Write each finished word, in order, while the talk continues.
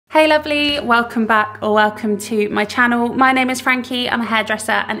Hey lovely, welcome back or welcome to my channel. My name is Frankie, I'm a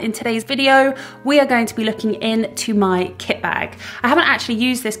hairdresser, and in today's video we are going to be looking into my kit bag. I haven't actually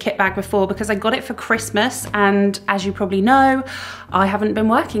used this kit bag before because I got it for Christmas, and as you probably know, I haven't been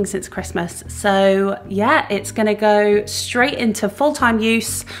working since Christmas. So yeah, it's gonna go straight into full-time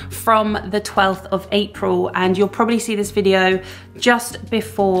use from the 12th of April, and you'll probably see this video just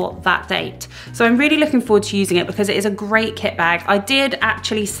before that date. So I'm really looking forward to using it because it is a great kit bag. I did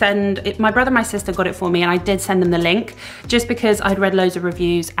actually send it, my brother and my sister got it for me, and I did send them the link just because I'd read loads of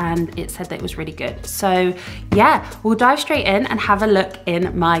reviews and it said that it was really good. So yeah, we'll dive straight in and have a look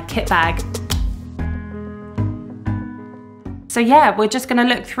in my kit bag. So yeah, we're just gonna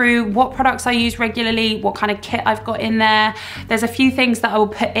look through what products I use regularly, what kind of kit I've got in there. There's a few things that I will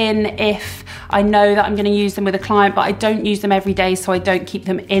put in if I know that I'm gonna use them with a client, but I don't use them every day, so I don't keep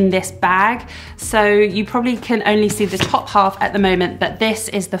them in this bag. So you probably can only see the top half at the moment, but this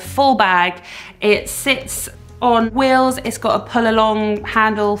is the full bag. It sits on wheels, it's got a pull along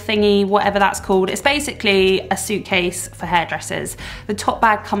handle thingy, whatever that's called. It's basically a suitcase for hairdressers. The top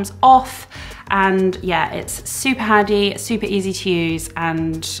bag comes off, and yeah, it's super handy, super easy to use,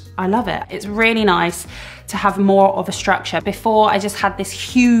 and I love it. It's really nice to have more of a structure. Before, I just had this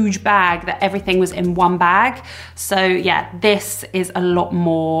huge bag that everything was in one bag. So yeah, this is a lot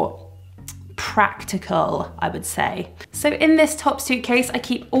more practical, I would say. So in this top suitcase, I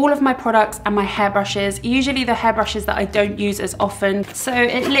keep all of my products and my hairbrushes, usually the hairbrushes that I don't use as often. So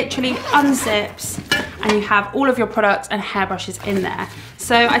it literally unzips and you have all of your products and hairbrushes in there.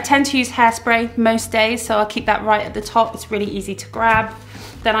 So I tend to use hairspray most days, so I'll keep that right at the top. It's really easy to grab.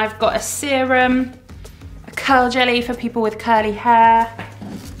 Then I've got a serum, a curl jelly for people with curly hair,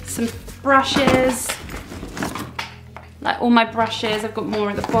 some brushes, like all my brushes. I've got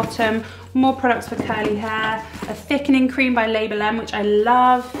more at the bottom, more products for curly hair, a thickening cream by Label M, which I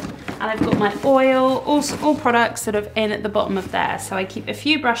love, and I've got my oil, all products sort of in at the bottom of there. So I keep a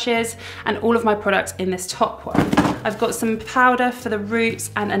few brushes and all of my products in this top one. I've got some powder for the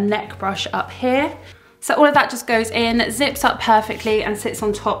roots and a neck brush up here. So all of that just goes in, zips up perfectly, and sits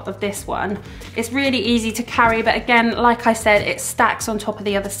on top of this one. It's really easy to carry, but again, like I said, it stacks on top of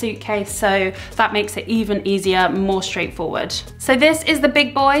the other suitcase, so that makes it even easier, more straightforward. So this is the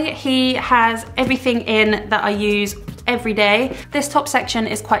big boy. He has everything in that I use every day. This top section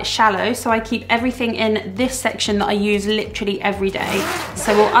is quite shallow, so I keep everything in this section that I use literally every day.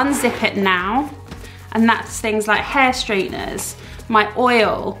 So we'll unzip it now, and that's things like hair straighteners, my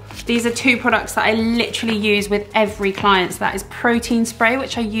oil. These are two products that I literally use with every client. So that is protein spray,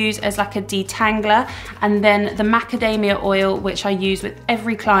 which I use as like a detangler, and then the macadamia oil, which I use with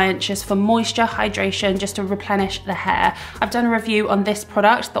every client just for moisture, hydration, just to replenish the hair. I've done a review on this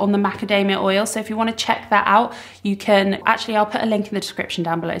product, on the macadamia oil, so if you want to check that out, you can, actually I'll put a link in the description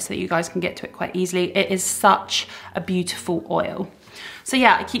down below so that you guys can get to it quite easily. It is such a beautiful oil. So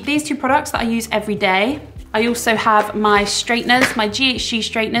yeah, I keep these two products that I use every day. I also have my straighteners, my GHG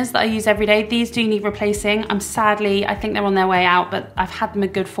straighteners that I use every day. These do need replacing. I think they're on their way out, but I've had them a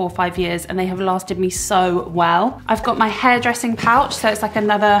good 4 or 5 years and they have lasted me so well. I've got my hairdressing pouch, so it's like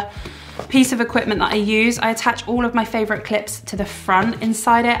another piece of equipment that I use. I attach all of my favorite clips to the front.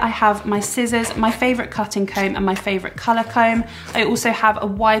 Inside it, I have my scissors, my favorite cutting comb, and my favorite color comb. I also have a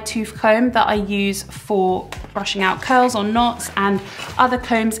wide tooth comb that I use for brushing out curls or knots, and other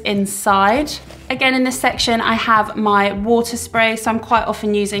combs inside. Again, in this section, I have my water spray, so I'm quite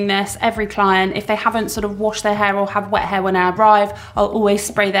often using this. Every client, if they haven't sort of washed their hair or have wet hair when I arrive, I'll always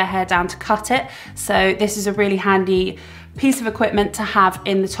spray their hair down to cut it. So this is a really handy piece of equipment to have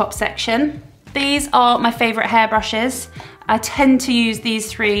in the top section. These are my favorite hairbrushes. I tend to use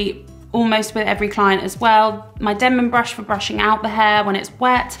these three almost with every client as well. My Denman brush for brushing out the hair when it's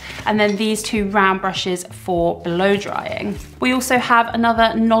wet, and then these two round brushes for blow drying. We also have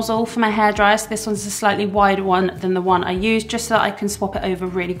another nozzle for my hairdryer, so this one's a slightly wider one than the one I use, just so that I can swap it over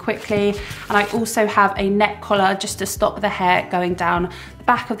really quickly. And I also have a neck collar just to stop the hair going down the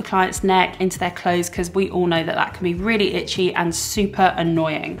back of the client's neck into their clothes, because we all know that that can be really itchy and super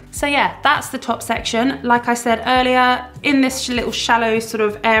annoying. So yeah, that's the top section. Like I said earlier, in this little shallow sort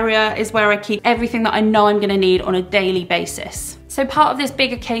of area is where I keep everything that I know I'm gonna need on a daily basis. So part of this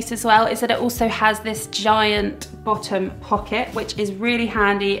bigger case as well is that it also has this giant bottom pocket, which is really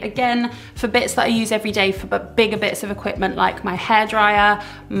handy, again, for bits that I use every day, for bigger bits of equipment like my hairdryer,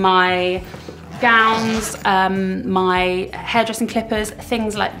 my gowns, my hairdressing clippers,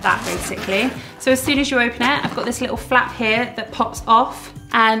 things like that basically. So as soon as you open it, I've got this little flap here that pops off,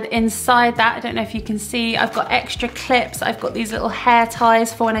 and inside that, I don't know if you can see, I've got extra clips. I've got these little hair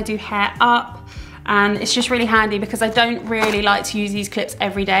ties for when I do hair up. And it's just really handy because I don't really like to use these clips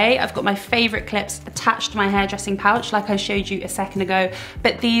every day. I've got my favorite clips attached to my hairdressing pouch like I showed you a second ago,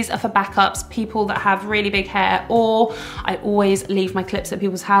 but these are for backups, people that have really big hair, or I always leave my clips at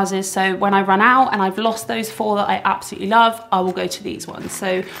people's houses. So when I run out and I've lost those 4 that I absolutely love, I will go to these ones.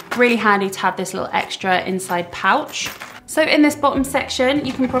 So really handy to have this little extra inside pouch. So in this bottom section,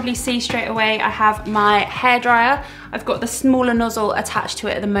 you can probably see straight away, I have my hairdryer. I've got the smaller nozzle attached to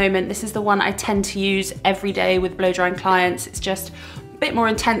it at the moment. This is the one I tend to use every day with blow drying clients. It's just a bit more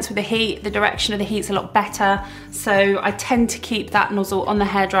intense with the heat. The direction of the heat's a lot better. So I tend to keep that nozzle on the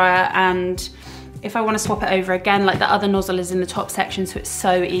hairdryer, and if I want to swap it over again, like the other nozzle is in the top section, so it's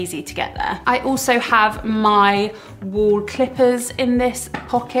so easy to get there. I also have my wall clippers in this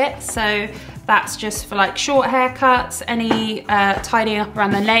pocket. So that's just for like short haircuts, any tidying up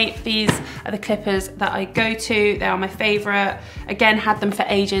around the nape. These are the clippers that I go to. They are my favorite. Again, had them for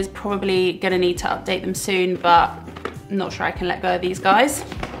ages, probably gonna need to update them soon, but I'm not sure I can let go of these guys.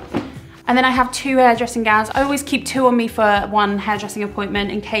 And then I have 2 hairdressing gowns. I always keep 2 on me for one hairdressing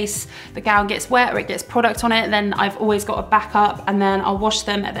appointment in case the gown gets wet or it gets product on it. Then I've always got a backup, and then I'll wash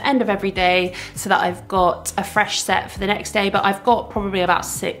them at the end of every day so that I've got a fresh set for the next day. But I've got probably about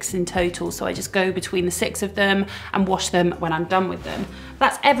 6 in total. So I just go between the 6 of them and wash them when I'm done with them.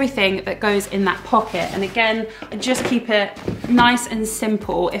 That's everything that goes in that pocket. And again, I just keep it nice and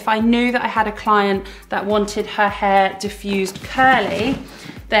simple. If I knew that I had a client that wanted her hair diffused curly,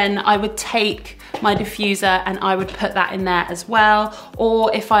 then I would take my diffuser and I would put that in there as well.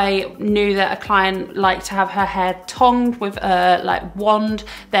 Or if I knew that a client liked to have her hair tonged with a like wand,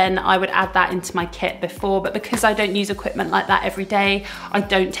 then I would add that into my kit before. But because I don't use equipment like that every day, I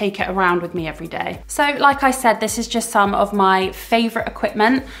don't take it around with me every day. So like I said, this is just some of my favorite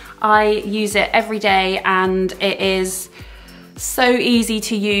equipment. I use it every day, and it is so easy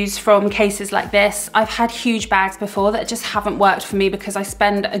to use from cases like this. I've had huge bags before that just haven't worked for me because I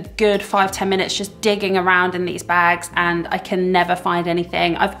spend a good 5-10 minutes just digging around in these bags and I can never find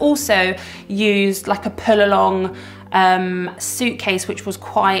anything. I've also used like a pull along suitcase, which was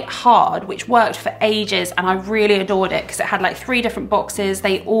quite hard, which worked for ages, and I really adored it because it had like 3 different boxes.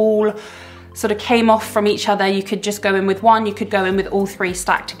 They all sort of came off from each other. You could just go in with one, you could go in with all 3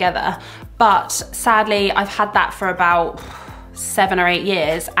 stacked together. But sadly, I've had that for about 7 or 8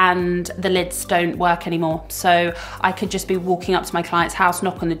 years and the lids don't work anymore. So I could just be walking up to my client's house,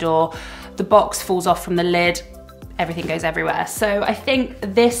 knock on the door, the box falls off from the lid, everything goes everywhere. So I think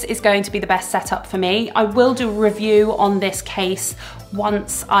this is going to be the best setup for me. I will do a review on this case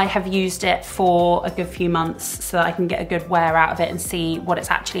once I have used it for a good few months so that I can get a good wear out of it and see what it's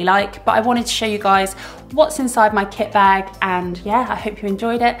actually like. But I wanted to show you guys what's inside my kit bag, and yeah, I hope you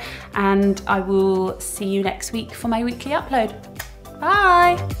enjoyed it, and I will see you next week for my weekly upload.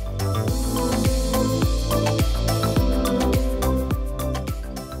 Bye.